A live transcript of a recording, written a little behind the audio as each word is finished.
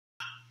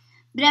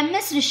பிரம்ம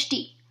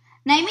சிருஷ்டி.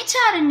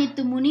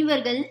 நைமிச்சாரண்யத்து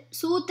முனிவர்கள்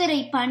சூத்தரை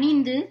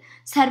பணிந்து,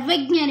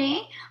 சர்வஜரே,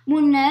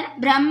 முன்னர்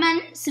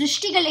பிரம்மன்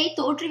சிருஷ்டிகளை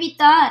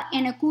தோற்றுவித்தார்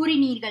என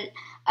கூறினீர்கள்.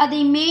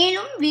 அதை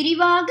மேலும்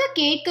விரிவாக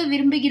கேட்க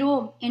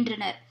விரும்புகிறோம்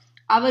என்றனர்.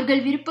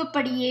 அவர்கள்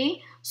விருப்பப்படியே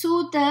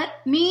சூத்தர்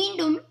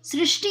மீண்டும்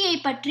சிருஷ்டியை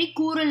பற்றி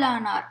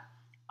கூறலானார்.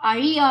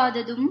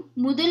 அழியாததும்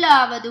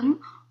முதலாவதும்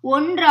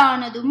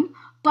ஒன்றானதும்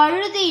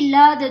பழுது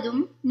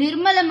இல்லாததும்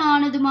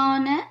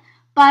நிர்மலமானதுமான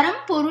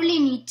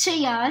பரம்பொருளின்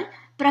இச்சையால்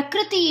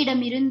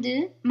பிரகிருதியிடமிருந்து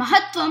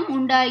மகத்துவம்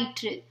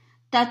உண்டாயிற்று.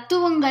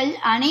 தத்துவங்கள்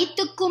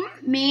அனைத்துக்கும்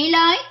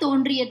மேலாய்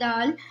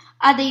தோன்றியதால்,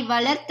 அதை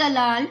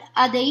வளர்த்தலால்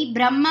அதை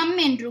பிரம்மம்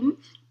என்றும்,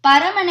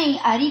 பரமனை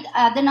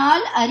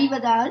அதனால்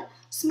அறிவதால்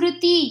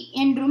ஸ்மிருதி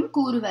என்றும்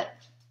கூறுவர்.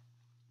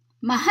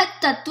 மகத்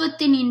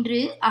தத்துவத்தினின்று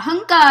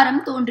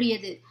அகங்காரம்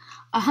தோன்றியது.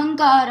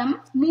 அகங்காரம்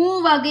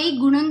மூவகை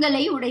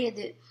குணங்களை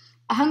உடையது.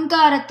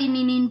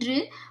 அகங்காரத்தினின்று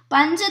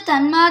பஞ்ச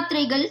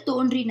தன்மாத்திரைகள்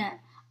தோன்றின.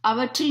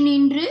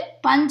 அவற்றினின்று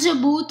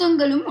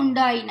பஞ்சபூதங்களும்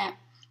உண்டாயின.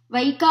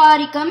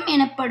 வைகாரிகம்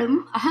எனப்படும்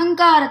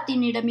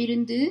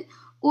அகங்காரத்தினிடமிருந்து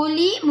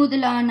ஒலி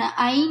முதலான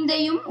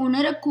ஐந்தையும்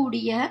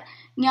உணரக்கூடிய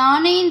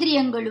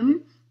ஞானேந்திரியங்களும்,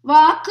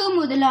 வாக்கு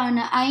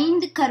முதலான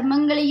 5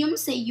 கர்மங்களையும்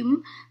செய்யும்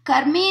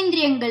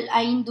கர்மேந்திரியங்கள்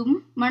 5ம்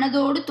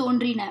மனதோடு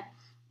தோன்றின.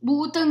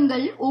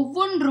 பூதங்கள்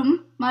ஒவ்வொன்றும்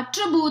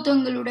மற்ற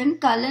பூதங்களுடன்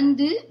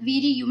கலந்து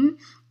விரியும்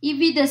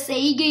இவ்வித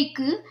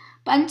செய்கைக்கு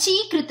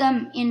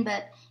பஞ்சீகிருதம்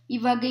என்பர்.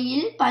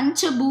 இவ்வகையில்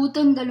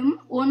பஞ்சபூதங்களும்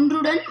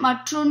ஒன்றுடன்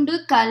மற்றொன்று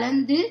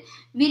கலந்து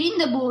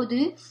விரிந்தபோது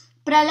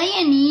பிரளய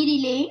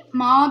நீரிலே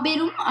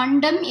மாபெரும்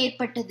அண்டம்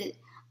ஏற்பட்டது.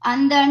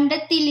 அந்த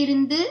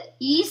அண்டத்திலிருந்து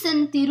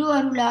ஈசன் திரு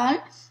அருளால்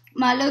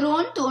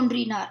மலரோன்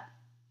தோன்றினார்.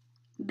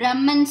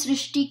 பிரம்மன்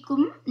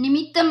சிருஷ்டிக்கும்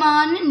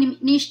நிமித்தமான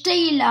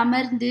நிஷ்டையில்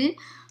அமர்ந்து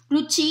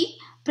ருச்சி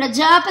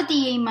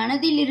பிரஜாபதியை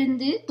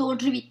மனதிலிருந்து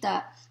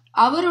தோற்றுவித்தார்.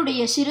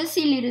 அவருடைய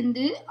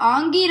சிரசிலிருந்து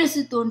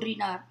ஆங்கீரசு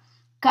தோன்றினார்.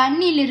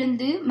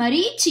 கண்ணிலிருந்து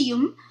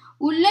மரீச்சியும்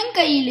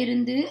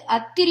உள்ளங்கையிலிருந்து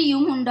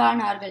அத்திரியும்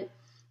உண்டானார்கள்.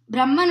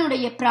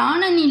 பிரம்மனுடைய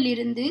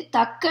பிராணனிலிருந்து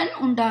தக்கன்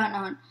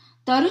உண்டானான்.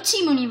 தருச்சி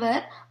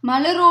முனிவர்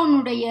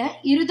மலரோனுடைய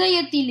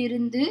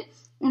இருதயத்திலிருந்து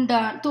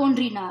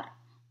தோன்றினார்.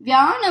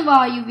 வியான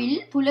வாயுவில்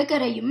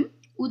புலகரையும்,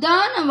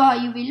 உதான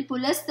வாயுவில்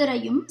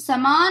புலஸ்தரையும்,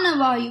 சமான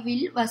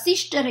வாயுவில்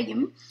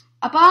வசிஷ்டரையும்,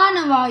 அபான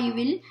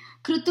வாயுவில்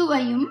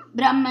கிருத்துவையும்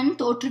பிரம்மன்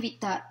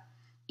தோற்றுவித்தார்.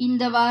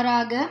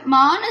 இந்தவாறாக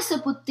மானச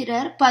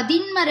புத்திரர்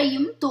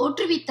 14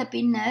 தோற்றுவித்த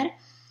பின்னர்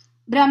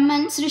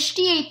பிரம்மன்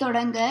சிருஷ்டியை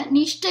தொடங்க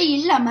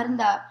நிஷ்டையில்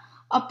அமர்ந்தார்.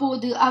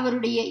 அப்போது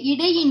அவருடைய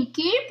இடையின்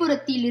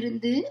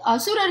கீழ்ப்புறத்திலிருந்து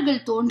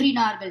அசுரர்கள்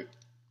தோன்றினார்கள்.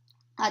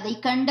 அதை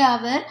கண்ட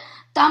அவர்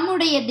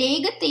தம்முடைய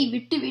தேகத்தை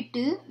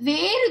விட்டுவிட்டு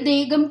வேறு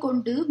தேகம்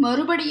கொண்டு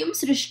மறுபடியும்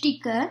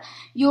சிருஷ்டிக்க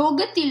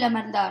யோகத்தில்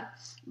அமர்ந்தார்.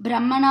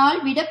 பிரம்மனால்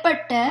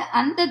விடப்பட்ட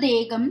அந்த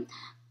தேகம்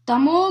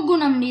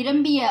தமோகுணம்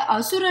நிரம்பிய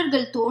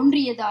அசுரர்கள்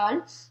தோன்றியதால்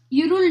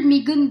இருள்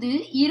மிகுந்து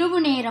இரவு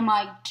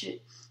நேரமாயிற்று.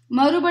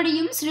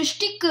 மறுபடியும்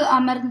சிருஷ்டிக்கு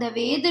அமர்ந்த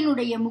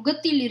வேதனுடைய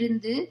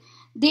முகத்திலிருந்து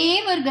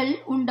தேவர்கள்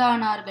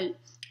உண்டானார்கள்.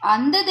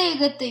 அந்த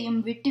தேகத்தையும்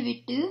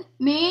விட்டுவிட்டு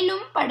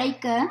மேலும்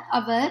படைக்க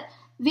அவர்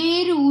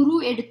வேறு உரு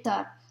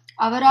எடுத்தார்.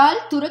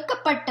 அவரால்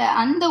துறக்கப்பட்ட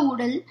அந்த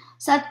உடல்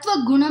சத்வ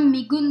குணம்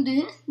மிகுந்து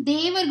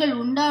தேவர்கள்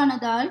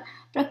உண்டானதால்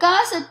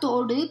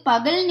பிரகாசத்தோடு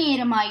பகல்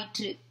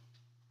நேரமாயிற்று.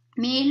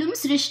 மேலும்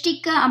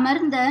சிருஷ்டிக்க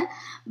அமர்ந்த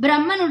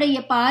பிரம்மனுடைய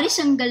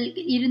பாரிசங்கள்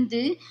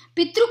இருந்து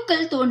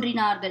பித்ருக்கள்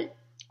தோன்றினார்கள்.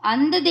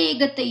 அந்த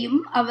தேகத்தையும்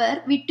அவர்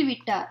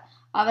விட்டுவிட்டார்.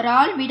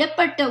 அவரால்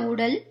விடப்பட்ட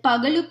உடல்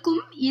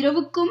பகலுக்கும்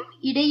இரவுக்கும்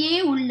இடையே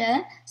உள்ள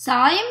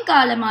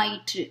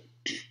சாயங்காலமாயிற்று.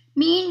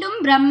 மீண்டும்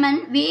பிரம்மன்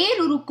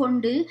வேறுரு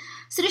கொண்டு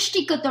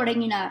சிருஷ்டிக்க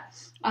தொடங்கினார்.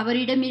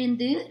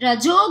 அவரிடமிருந்து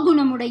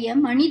ரஜோகுணமுடைய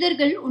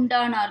மனிதர்கள்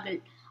உண்டானார்கள்.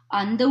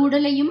 அந்த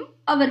உடலையும்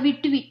அவர்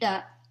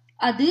விட்டுவிட்டார்.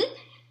 அது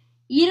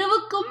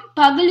இரவுக்கும்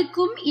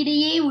பகலுக்கும்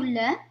இடையே உள்ள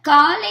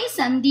காலை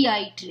சந்தி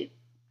ஆயிற்று.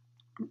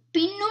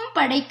 பின்னும்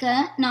படைக்க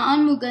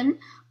நான்முகன்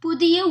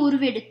புதிய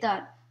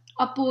உருவெடுத்தார்.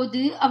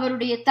 அப்போது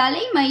அவருடைய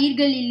தலை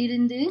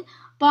மயிர்களிலிருந்து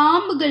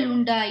பாம்புகள்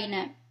உண்டாயின.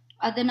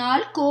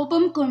 அதனால்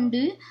கோபம்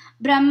கொண்டு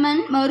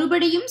பிரம்மன்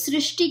மறுபடியும்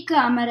சிருஷ்டிக்க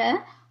அமர,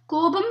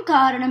 கோபம்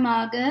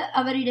காரணமாக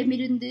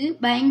அவரிடமிருந்து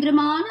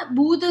பயங்கரமான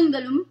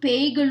பூதங்களும்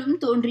பேய்களும்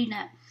தோன்றின.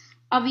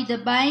 அவ்வித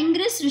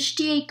பயங்கர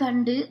சிருஷ்டியை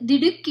கண்டு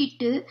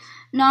திடுக்கிட்டு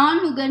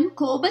நான்முகன்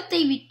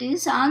கோபத்தை விட்டு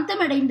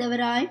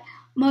சாந்தமடைந்தவராய்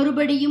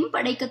மறுபடியும்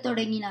படைக்க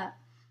தொடங்கினார்.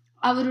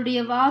 அவருடைய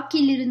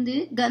வாக்கிலிருந்து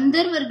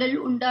கந்தர்வர்கள்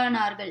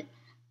உண்டானார்கள்.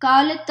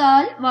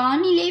 காலத்தால்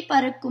வானிலே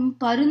பறக்கும்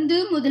பருந்து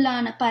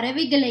முதலான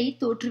பறவைகளை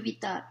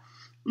தோற்றுவித்தார்.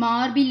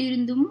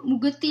 மார்பிலிருந்தும்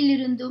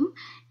முகத்திலிருந்தும்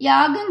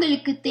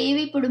யாகங்களுக்கு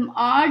தேவைப்படும்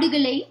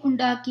ஆடுகளை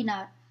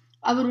உண்டாக்கினார்.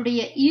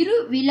 அவருடைய இரு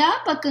விலா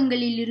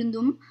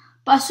பக்கங்களிலிருந்தும்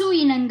பசு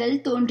இனங்கள்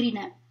தோன்றின.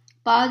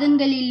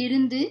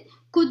 பாதங்களிலிருந்து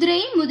குதிரை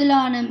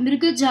முதலான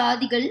மிருக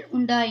ஜாதிகள்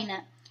உண்டாயின.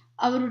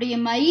 அவருடைய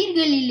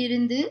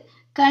மயிர்களிலிருந்து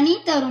கனி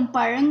தரும்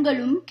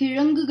பழங்களும்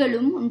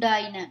கிழங்குகளும்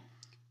உண்டாயின.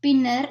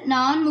 பின்னர்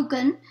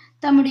நான்முகன்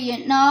தம்முடைய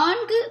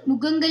 4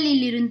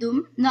 முகங்களிலிருந்தும்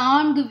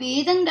 4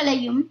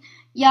 வேதங்களையும்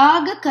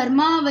யாக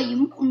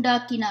கர்மாவையும்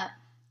உண்டாக்கினார்.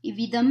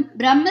 இவ்விதம்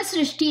பிரம்ம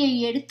சிருஷ்டியை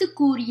எடுத்து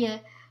கூறிய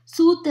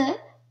சூதர்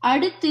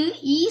அடுத்து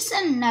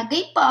ஈசன்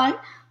நகைப்பால்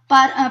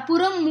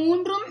புறம்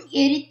மூன்றும்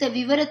எரித்த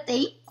விவரத்தை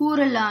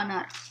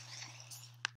கூறலானார்.